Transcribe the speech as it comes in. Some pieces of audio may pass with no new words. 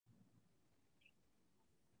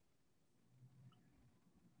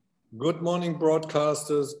Good morning,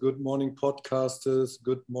 broadcasters. Good morning, podcasters.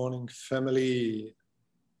 Good morning, family.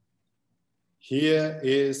 Here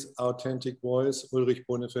is Authentic Voice, Ulrich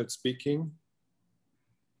Bonefeld speaking.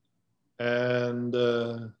 And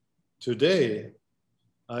today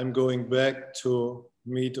I'm going back to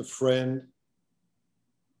meet a friend.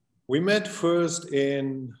 We met first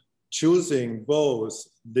in choosing both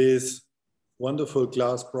this wonderful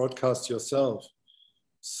glass broadcast yourself.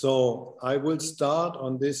 So I will start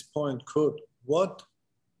on this point. Kurt, what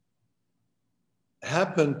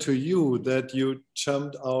happened to you that you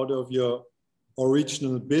jumped out of your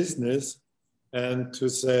original business and to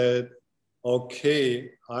said,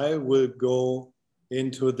 okay, I will go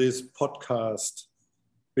into this podcast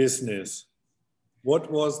business?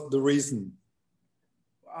 What was the reason?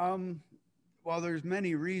 Um, well, there's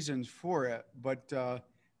many reasons for it, but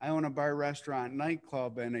I own a bar, restaurant,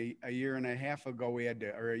 nightclub, and a year and a half ago we had to,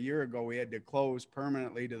 or a year ago we had to close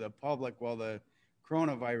permanently to the public while the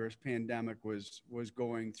coronavirus pandemic was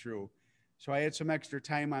going through. So I had some extra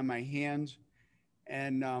time on my hands,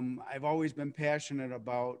 and I've always been passionate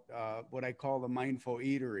about what I call the mindful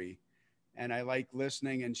eatery. And I like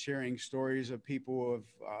listening and sharing stories of people who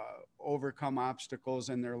have overcome obstacles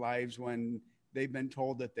in their lives when they've been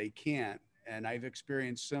told that they can't. And I've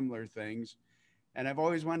experienced similar things. And I've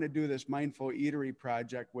always wanted to do this mindful eatery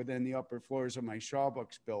project within the upper floors of my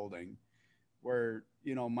Shawbooks building, where,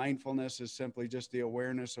 mindfulness is simply just the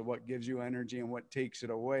awareness of what gives you energy and what takes it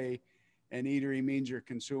away. And eatery means you're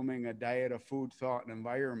consuming a diet of food, thought, and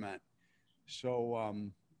environment.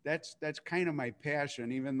 So that's kind of my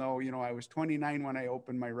passion. Even though I was 29 when I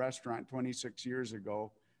opened my restaurant 26 years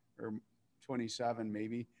ago, or 27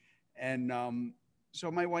 maybe, and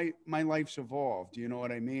so my life's evolved. You know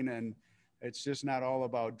what I mean? And it's just not all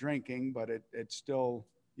about drinking, but it's still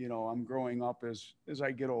I'm growing up as I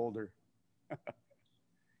get older.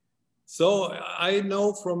 So I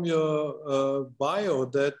know from your bio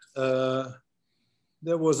that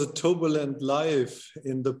there was a turbulent life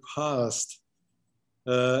in the past,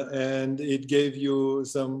 and it gave you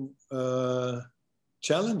some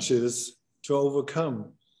challenges to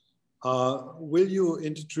overcome. Will you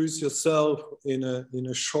introduce yourself in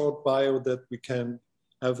a short bio that we can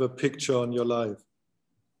have a picture on your life?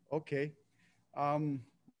 Okay.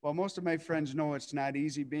 Well, most of my friends know it's not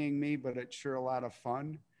easy being me, but it's sure a lot of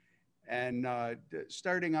fun. And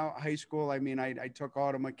starting out high school, I mean, I took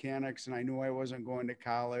auto mechanics and I knew I wasn't going to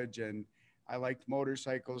college. And I liked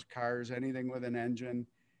motorcycles, cars, anything with an engine.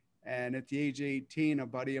 And at the age of 18, a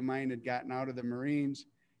buddy of mine had gotten out of the Marines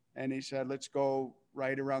and he said, let's go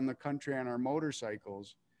ride around the country on our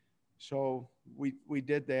motorcycles. So we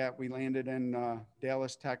did that. We landed in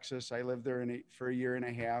Dallas, Texas. I lived there for a year and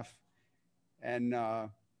a half. And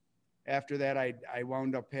after that, I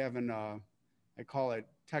wound up having I call it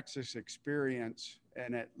Texas experience,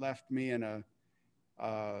 and it left me in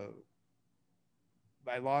uh,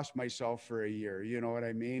 I lost myself for a year. You know what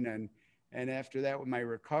I mean? And after that, with my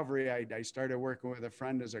recovery, I started working with a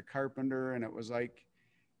friend as a carpenter, and it was like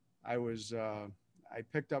I was I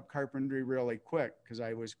picked up carpentry really quick because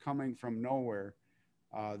I was coming from nowhere.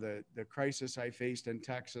 The crisis I faced in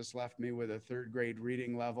Texas left me with a third grade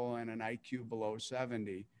reading level and an IQ below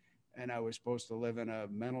 70. And I was supposed to live in a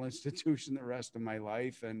mental institution the rest of my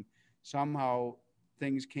life. And somehow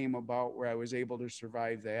things came about where I was able to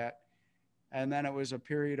survive that. And then it was a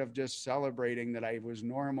period of just celebrating that I was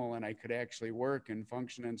normal and I could actually work and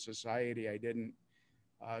function in society. I didn't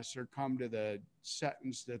succumb to the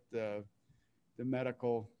sentence that the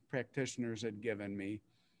medical practitioners had given me.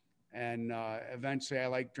 And eventually, I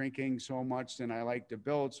liked drinking so much and I liked to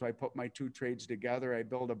build. So I put my two trades together. I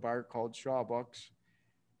built a bar called Shawbooks.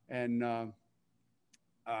 And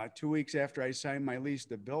 2 weeks after I signed my lease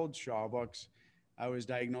to build Shawbooks, I was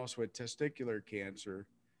diagnosed with testicular cancer.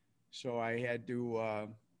 So I had to.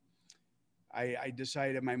 I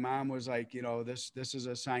decided. My mom was like, this is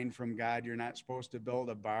a sign from God. You're not supposed to build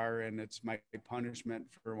a bar, and it's my punishment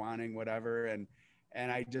for wanting whatever. And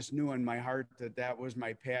I just knew in my heart that that was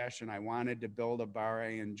my passion. I wanted to build a bar.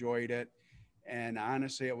 I enjoyed it, and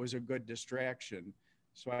honestly, it was a good distraction.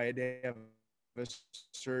 So I had to have a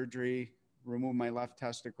surgery, remove my left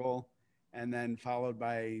testicle, and then followed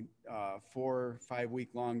by 4 5 week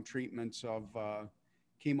long treatments of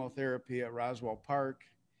chemotherapy at Roswell Park.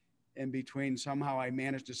 In between, somehow I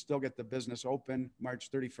managed to still get the business open March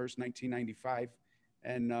 31st, 1995.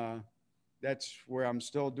 And that's where I'm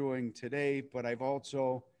still doing today. But I've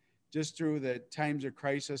also, just through the times of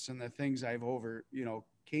crisis and the things I've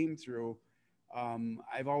came through,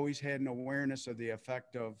 I've always had an awareness of the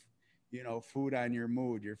effect of, food on your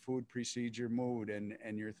mood. Your food precedes your mood,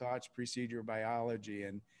 and your thoughts precede your biology.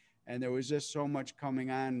 And there was just so much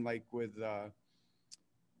coming on, like with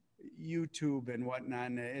YouTube and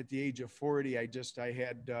whatnot. And at the age of 40, I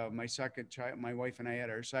had my second child. My wife and I had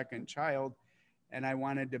our second child, and I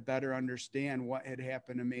wanted to better understand what had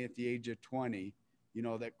happened to me at the age of 20,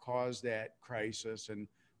 that caused that crisis, and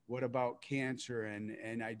what about cancer.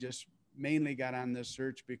 And I just mainly got on this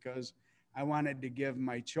search because I wanted to give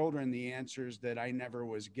my children the answers that I never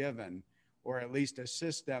was given, or at least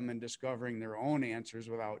assist them in discovering their own answers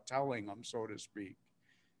without telling them, so to speak.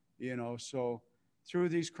 So through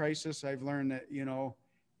these crises, I've learned that,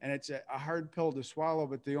 and it's a hard pill to swallow,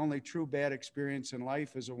 but the only true bad experience in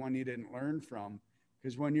life is the one you didn't learn from.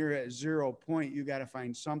 Because when you're at 0 point, you got to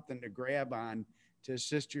find something to grab on to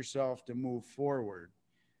assist yourself to move forward,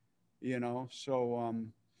 So,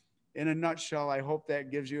 in a nutshell, I hope that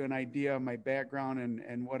gives you an idea of my background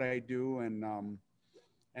and what I do.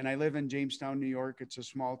 And I live in Jamestown, New York. It's a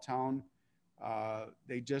small town.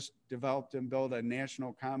 They just developed and built a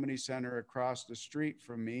national comedy center across the street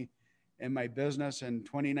from me in my business. And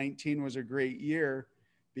 2019 was a great year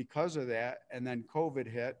because of that. And then COVID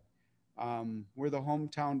hit. We're the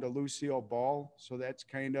hometown to Lucille Ball. So that's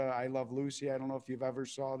kind of, I Love Lucy. I don't know if you've ever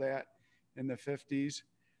saw that in the 50s.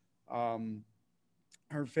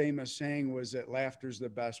 Her famous saying was that laughter's the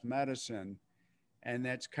best medicine. And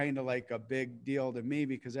that's kind of like a big deal to me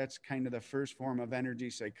because that's kind of the first form of energy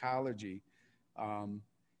psychology.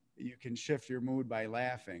 You can shift your mood by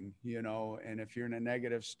laughing, and if you're in a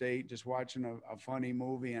negative state, just watching a funny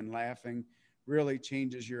movie and laughing really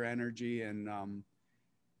changes your energy. And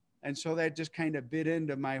so that just kind of bit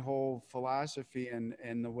into my whole philosophy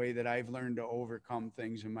and the way that I've learned to overcome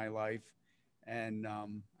things in my life. And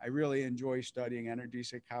I really enjoy studying energy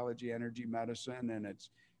psychology, energy medicine, and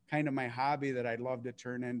it's kind of my hobby that I'd love to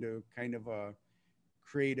turn into kind of a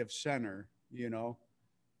creative center,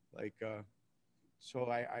 like, so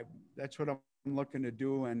I that's what I'm looking to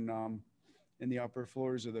do in the upper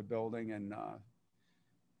floors of the building. And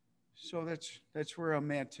so that's where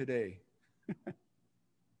I'm at today.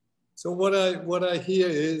 So what I hear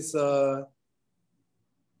is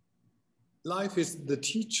life is the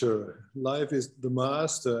teacher, life is the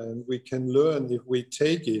master, and we can learn if we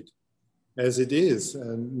take it as it is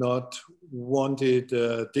and not want it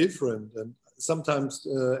different. And sometimes,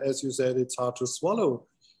 as you said, it's hard to swallow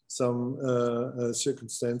some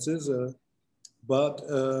circumstances. But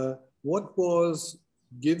what was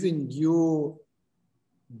giving you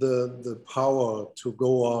the power to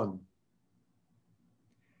go on?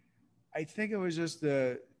 I think it was just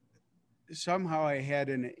somehow I had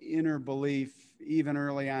an inner belief, even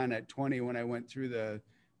early on at 20, when I went through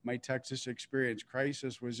my Texas experience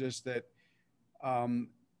crisis, was just that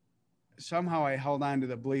somehow I held on to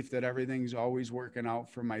the belief that everything's always working out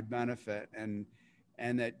for my benefit, and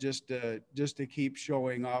that just to keep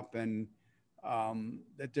showing up, and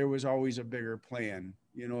that there was always a bigger plan.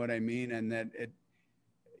 You know what I mean? And that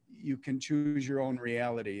you can choose your own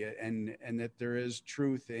reality, and that there is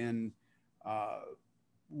truth in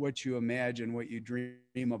what you imagine, what you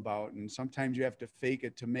dream about. And sometimes you have to fake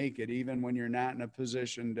it to make it, even when you're not in a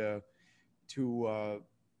position to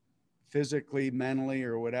physically, mentally,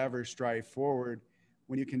 or whatever strive forward.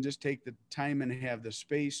 When you can just take the time and have the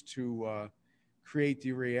space to create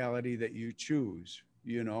the reality that you choose,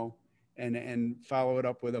 and follow it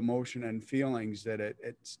up with emotion and feelings, that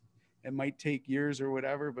it might take years or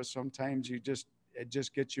whatever, but sometimes it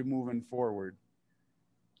just gets you moving forward.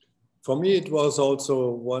 For me, it was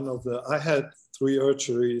also I had 3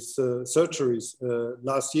 surgeries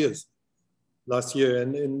last year,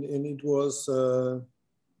 and it was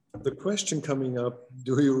the question coming up: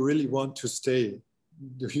 do you really want to stay?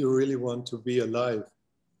 Do you really want to be alive?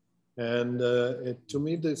 And to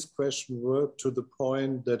me, this question worked to the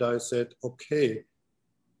point that I said, okay,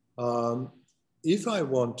 if I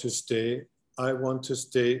want to stay, I want to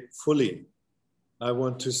stay fully. I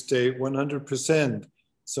want to stay 100%.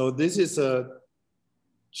 So this is a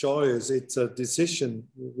choice, it's a decision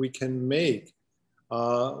we can make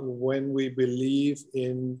when we believe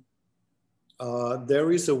in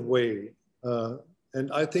there is a way.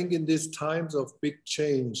 And I think in these times of big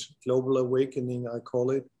change, global awakening, I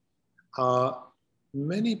call it,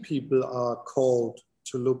 many people are called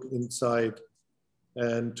to look inside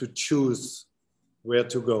and to choose where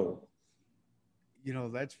to go.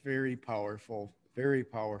 That's very powerful,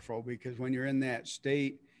 because when you're in that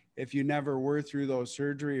state, if you never were through those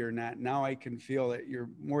surgery or not, now I can feel that you're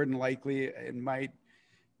more than likely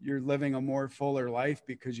you're living a more fuller life,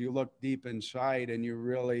 because you look deep inside and you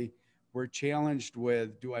really were challenged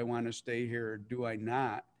with, do I want to stay here or do I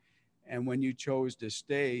not? And when you chose to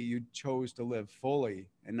stay, you chose to live fully.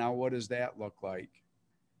 And now what does that look like?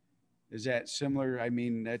 Is that similar? I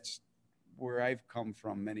mean, that's where I've come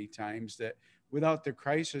from many times, that without the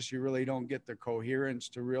crisis, you really don't get the coherence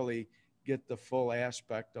to really get the full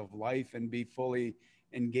aspect of life and be fully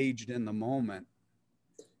engaged in the moment.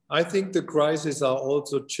 I think the crises are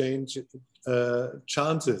also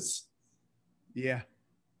chances. Yeah.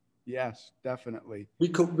 Yes, definitely. We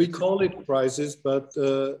call it crisis, but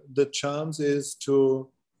the chance is to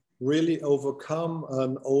really overcome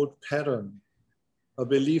an old pattern, a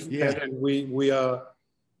belief pattern we are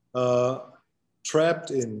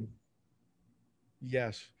trapped in.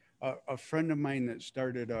 Yes. A friend of mine that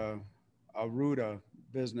started a Ruta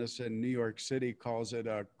business in New York City calls it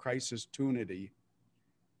a crisis tunity,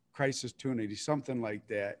 something like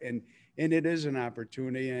that. And it is an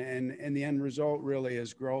opportunity. And the end result really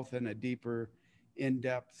is growth and a deeper,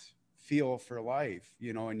 in-depth feel for life,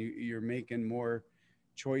 you know, and you're making more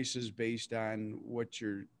choices based on what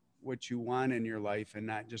you want in your life and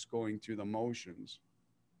not just going through the motions.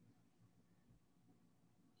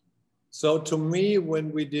 So to me,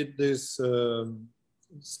 when we did this,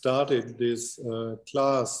 started this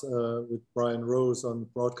class with Brian Rose on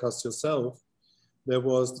Broadcast Yourself, there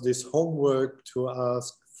was this homework to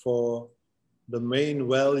ask for the main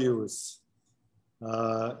values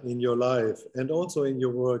in your life and also in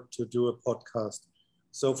your work to do a podcast.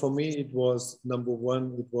 So for me, it was number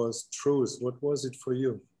one, it was truth. What was it for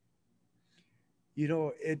you? You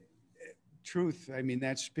know, truth, I mean,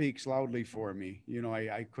 that speaks loudly for me. You know,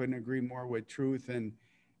 I couldn't agree more with truth. And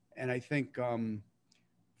I think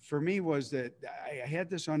for me was that I had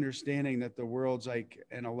this understanding that the world's like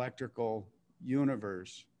an electrical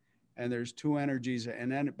universe, and there's two energies,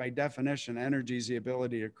 and then by definition, energy is the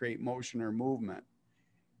ability to create motion or movement.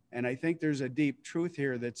 And I think there's a deep truth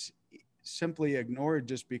here that's simply ignored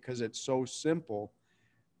just because it's so simple,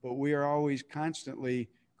 but we are always constantly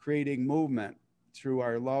creating movement through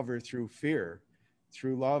our love or through fear.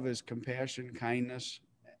 Through love is compassion, kindness,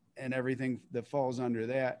 and everything that falls under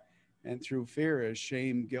that. And through fear is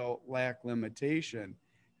shame, guilt, lack, limitation.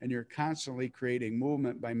 And you're constantly creating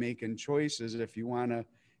movement by making choices. If you want to,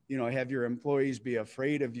 you know, have your employees be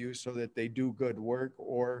afraid of you so that they do good work,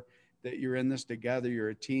 or that you're in this together, you're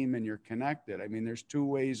a team and you're connected. I mean, there's two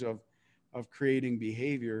ways of creating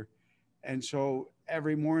behavior. And so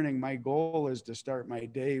every morning, my goal is to start my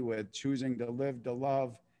day with choosing to live to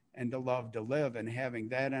love and to love to live, and having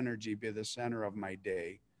that energy be the center of my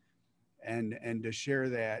day. And to share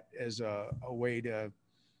that as a way to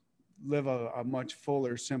live a much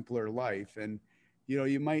fuller, simpler life. And, you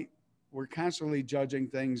know, we're constantly judging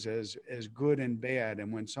things as good and bad.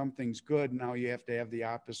 And when something's good, now you have to have the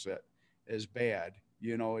opposite as bad.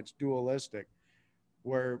 You know, it's dualistic,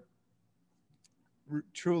 where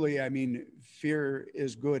truly, I mean, fear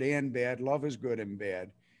is good and bad. Love is good and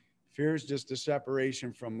bad. Fear is just a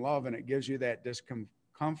separation from love, and it gives you that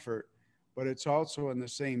discomfort, but it's also in the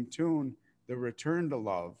same tune, the return to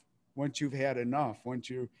love. Once you've had enough, once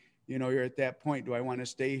you know, you're at that point, do I want to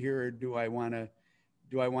stay here, or do I want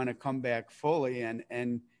to come back fully?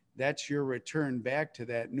 And that's your return back to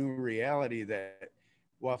that new reality that,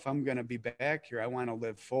 well, if I'm going to be back here, I want to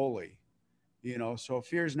live fully. You know, so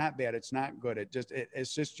fear is not bad, it's not good, it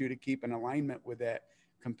assists you to keep in alignment with that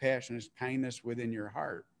compassion, kindness within your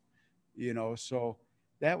heart. You know, so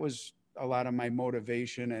that was a lot of my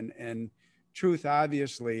motivation. And truth,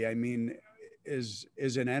 obviously, I mean, is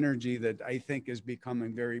an energy that I think is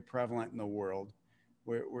becoming very prevalent in the world.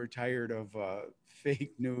 We're tired of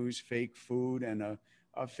fake news, fake food, and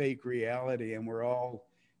a fake reality, and we're all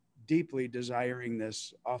deeply desiring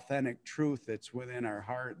this authentic truth that's within our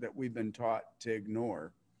heart that we've been taught to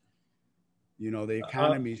ignore. You know, the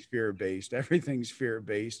economy's fear-based, everything's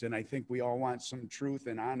fear-based, and I think we all want some truth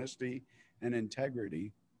and honesty and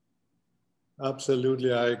integrity.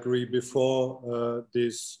 Absolutely, I agree. Before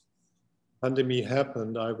this pandemic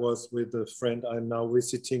happened, I was with a friend I'm now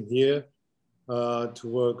visiting here to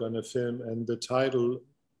work on a film, and the title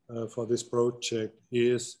for this project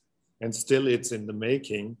is, and still it's in the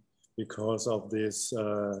making because of this,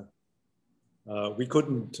 we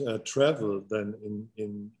couldn't travel then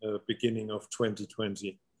in beginning of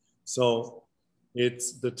 2020. So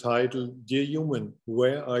it's the title, Dear Human,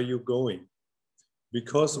 Where Are You Going?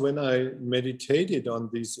 Because when I meditated on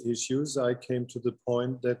these issues, I came to the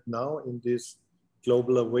point that now in this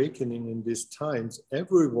global awakening, in these times,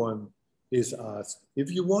 everyone is asked, if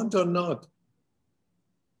you want or not.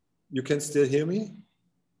 You can still hear me?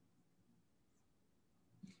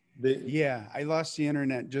 Yeah, I lost the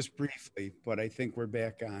internet just briefly, but I think we're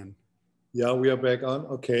back on. Yeah, we are back on,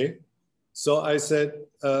 okay. So I said,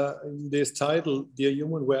 this title, Dear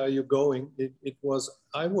Human, Where Are You Going?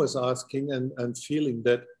 I was asking and feeling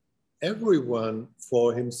that everyone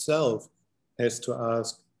for himself has to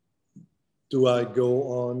ask, do I go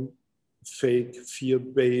on fake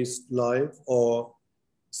fear-based life, or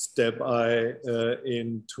step I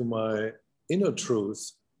into my inner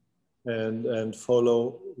truth and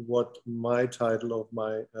follow what my title of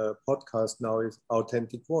my podcast now is,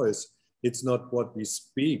 Authentic Voice. It's not what we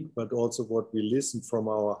speak, but also what we listen from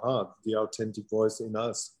our heart, the authentic voice in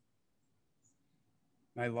us.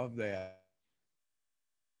 I love that.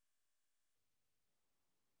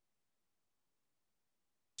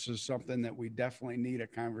 This is something that we definitely need a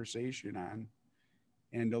conversation on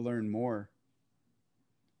and to learn more.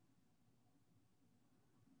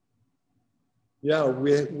 Yeah,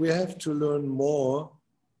 we have to learn more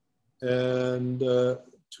and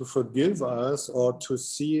to forgive us, or to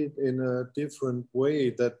see it in a different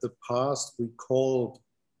way, that the past we called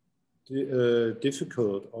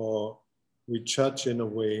difficult, or we judge in a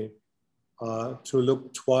way, to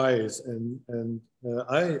look twice.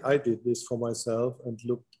 I did this for myself and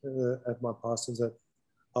looked at my past and said,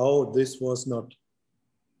 oh, this was not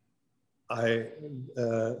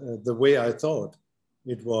the way I thought.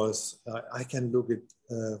 It was, I can look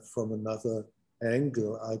at from another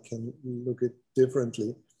angle. I can look at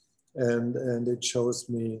differently. And it shows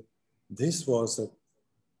me this was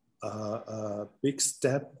a big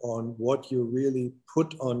step on what you really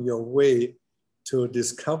put on your way to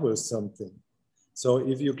discover something. So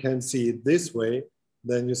if you can see it this way,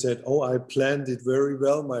 then you said, oh, I planned it very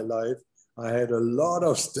well, my life. I had a lot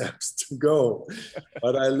of steps to go,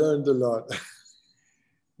 but I learned a lot.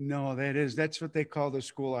 No, that's what they call the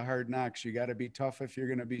school of hard knocks. You got to be tough if you're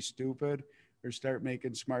going to be stupid, or start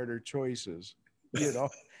making smarter choices, you know?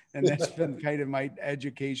 And that's been kind of my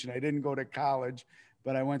education. I didn't go to college,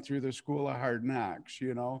 but I went through the school of hard knocks,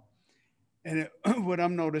 you know? And what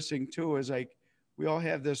I'm noticing too is like, we all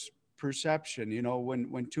have this perception, you know,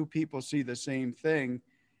 when two people see the same thing,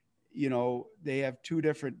 you know, they have two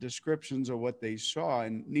different descriptions of what they saw,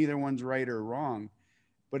 and neither one's right or wrong.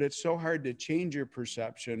 But it's so hard to change your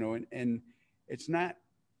perception. And it's not,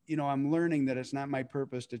 you know, I'm learning that it's not my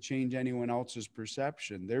purpose to change anyone else's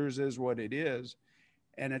perception. Theirs is what it is.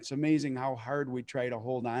 And it's amazing how hard we try to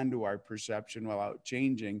hold on to our perception without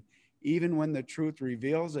changing. Even when the truth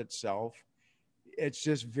reveals itself, it's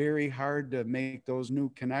just very hard to make those new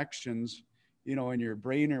connections, you know, in your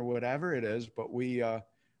brain or whatever it is. But we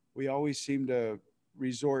always seem to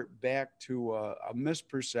resort back to a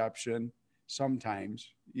misperception sometimes,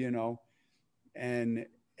 you know, and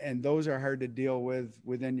those are hard to deal with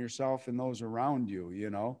within yourself and those around you, you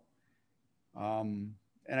know. And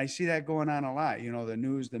I see that going on a lot, you know, the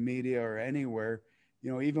news, the media, or anywhere,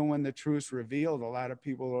 you know, even when the truth's revealed, a lot of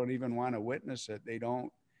people don't even want to witness it. They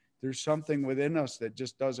don't, there's something within us that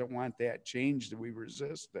just doesn't want that change, that we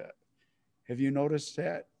resist that. Have you noticed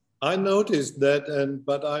that? I noticed that,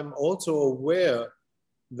 but I'm also aware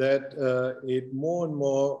that it more and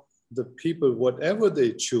more the people, whatever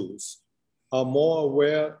they choose, are more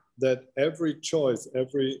aware that every choice,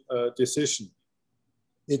 every decision,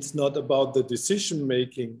 it's not about the decision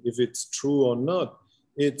making, if it's true or not.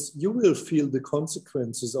 It's, you will feel the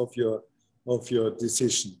consequences of your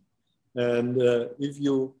decision. And if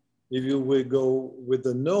you will go with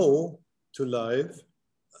a no to life,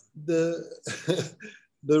 the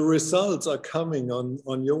the results are coming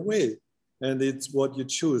on your way, and it's what you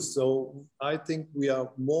choose. So I think we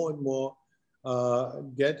are more and more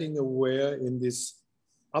getting aware in this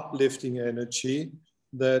uplifting energy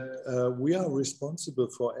that we are responsible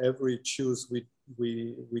for every choice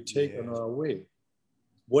we take on our way,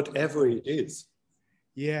 whatever it is.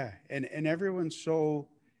 Yeah, and everyone's so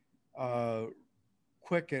uh,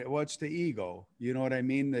 quick at what's the ego. You know what I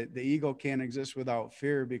mean? The ego can't exist without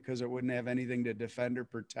fear, because it wouldn't have anything to defend or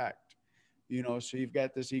protect. You know, so you've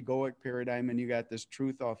got this egoic paradigm and you got this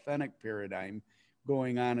truth authentic paradigm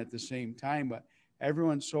going on at the same time. But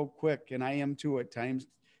everyone's so quick, and I am too at times,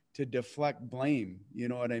 to deflect blame. You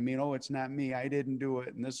know what I mean? Oh, it's not me. I didn't do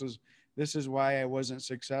it. And this is why I wasn't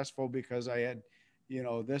successful, because I had, you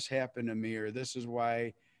know, this happened to me, or this is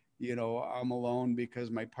why, you know, I'm alone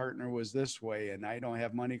because my partner was this way, and I don't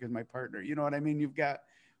have money because my partner, you know what I mean? You've got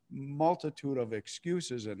multitude of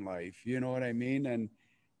excuses in life, you know what I mean?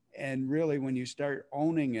 And really, when you start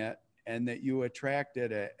owning it, and that you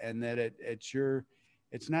attracted it, and that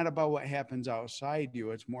it's not about what happens outside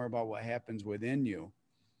you, it's more about what happens within you.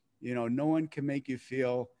 You know, no one can make you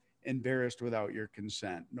feel embarrassed without your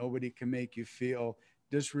consent. Nobody can make you feel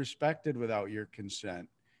disrespected without your consent.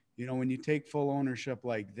 You know, when you take full ownership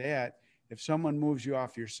like that, if someone moves you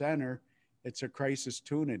off your center, it's a crisis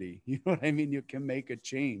tunity. You know what I mean? You can make a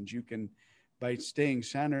change. You can by staying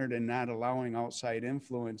centered and not allowing outside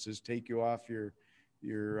influences take you off your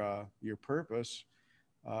purpose,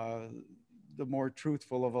 the more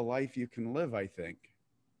truthful of a life you can live, I think.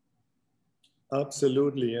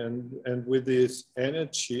 Absolutely. And with this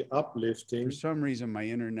energy uplifting. For some reason, my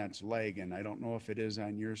internet's lagging. I don't know if it is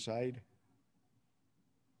on your side.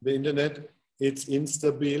 The internet, it's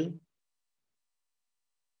instable.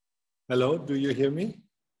 Hello, do you hear me?